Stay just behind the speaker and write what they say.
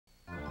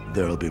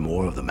there'll be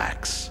more of the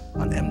Maxx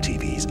on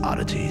MTV's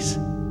Oddities.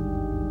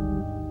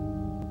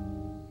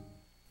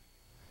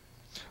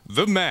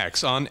 The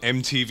Maxx on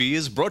MTV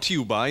is brought to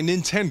you by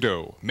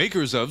Nintendo,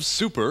 makers of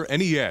Super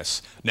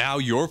NES. Now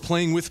you're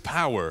playing with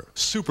power,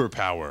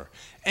 superpower.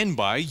 And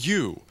by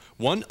you,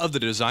 one of the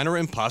Designer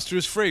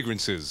Imposters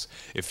fragrances.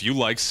 If you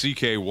like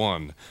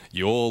CK1,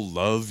 you'll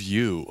love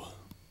you.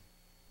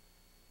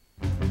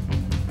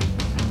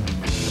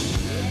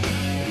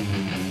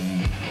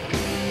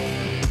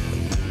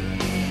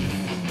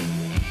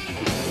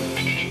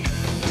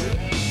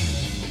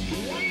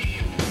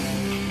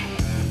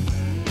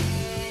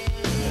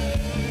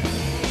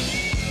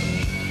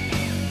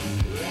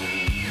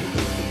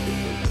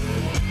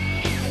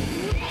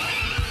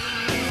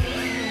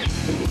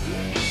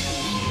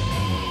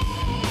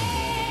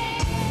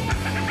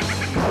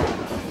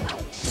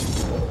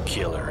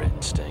 Killer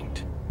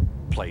instinct.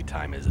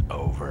 Playtime is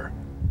over.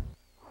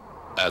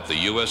 At the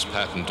U.S.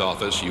 Patent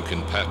Office, you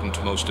can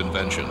patent most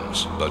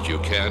inventions, but you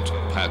can't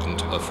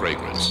patent a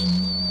fragrance.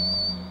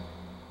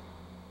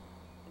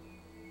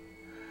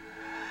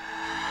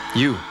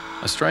 You,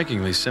 a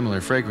strikingly similar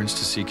fragrance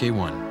to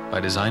CK1 by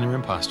Designer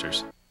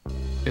Imposters.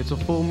 It's a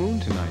full moon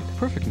tonight.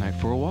 Perfect night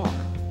for a walk.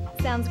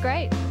 Sounds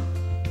great.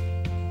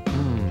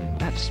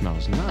 That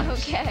smells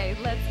nice. Okay,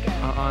 let's go.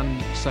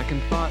 On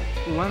second thought,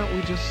 why don't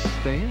we just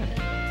stay in?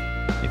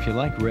 If you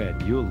like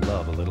red, you'll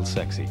love A Little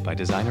Sexy by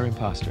Designer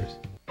Imposters.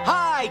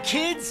 Hi,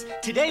 kids!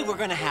 Today we're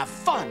gonna have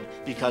fun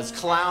because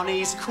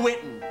Clowny's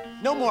quitting.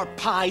 No more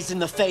pies in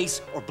the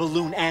face or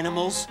balloon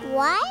animals.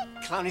 What?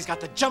 Clowny's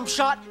got the jump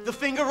shot, the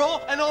finger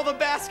roll, and all the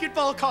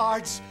basketball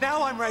cards.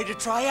 Now I'm ready to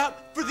try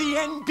out for the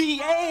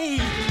NBA.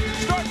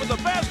 Start with the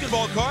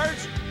basketball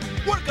cards.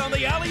 Work on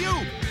the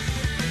alley-oop.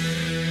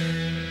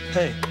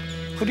 Hey,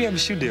 who do you have a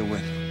shoe deal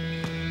with?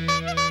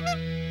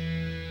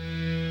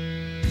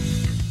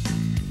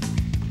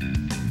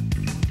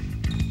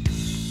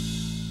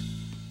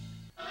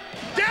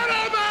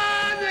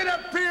 Gentlemen, it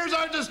appears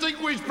our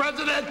distinguished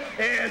president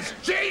is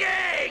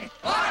cheating!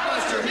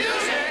 Blockbuster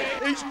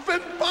Music! He's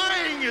been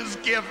buying his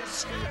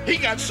gifts. He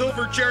got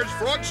Silverchair's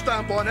Frog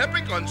Stomp on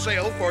Epic on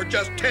sale for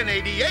just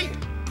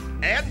 $10.88.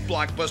 And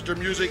Blockbuster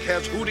Music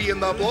has Hootie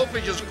and the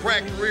Blowfish's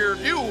cracked rear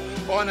view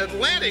on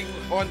Atlantic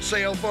on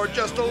sale for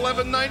just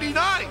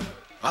 $11.99.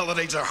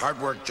 Holidays are hard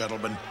work,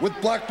 gentlemen. With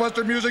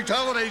Blockbuster Music's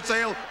holiday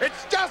sale,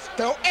 it's just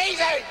too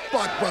easy!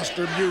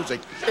 Blockbuster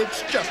Music,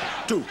 it's just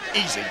too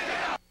easy.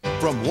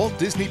 From Walt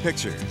Disney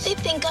Pictures. They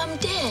think I'm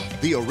dead.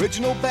 The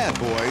original Bad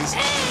Boys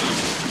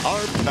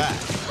are back.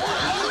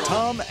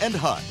 Tom and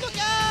Huck. Look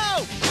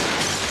out!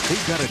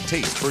 They've got a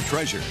taste for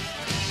treasure.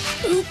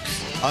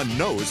 Oops. A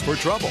nose for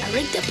trouble. I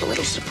rigged up a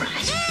little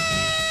surprise.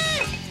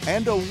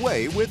 And a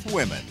way with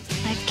women.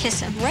 I'd kiss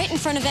him right in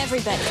front of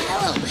everybody.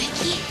 Hello,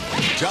 Mickey.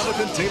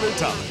 Jonathan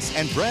Taylor-Thomas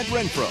and Brad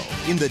Renfro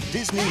in the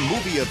Disney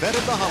movie event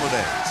of the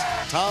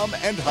holidays. Tom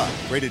and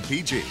Huck, rated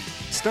PG.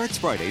 Starts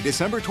Friday,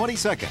 December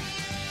 22nd.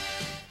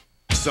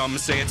 Some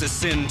say it's a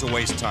sin to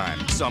waste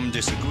time. Some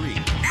disagree.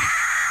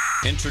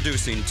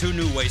 Introducing two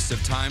new wastes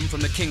of time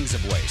from the kings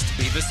of waste,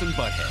 Beavis and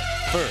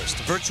Butthead. First,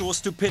 Virtual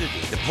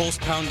Stupidity, the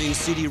pulse-pounding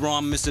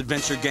CD-ROM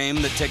misadventure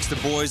game that takes the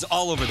boys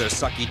all over their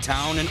sucky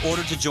town in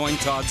order to join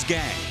Todd's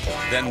gang.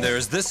 Then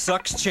there's This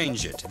Sucks,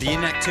 Change It, the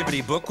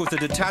inactivity book with a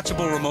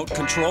detachable remote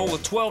control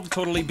with 12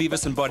 totally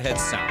Beavis and Butthead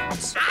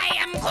sounds. I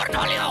am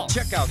Cornelio.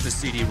 Check out the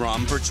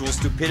CD-ROM Virtual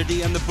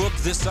Stupidity and the book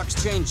This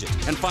Sucks, Change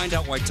It, and find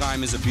out why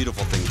time is a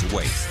beautiful thing to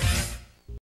waste.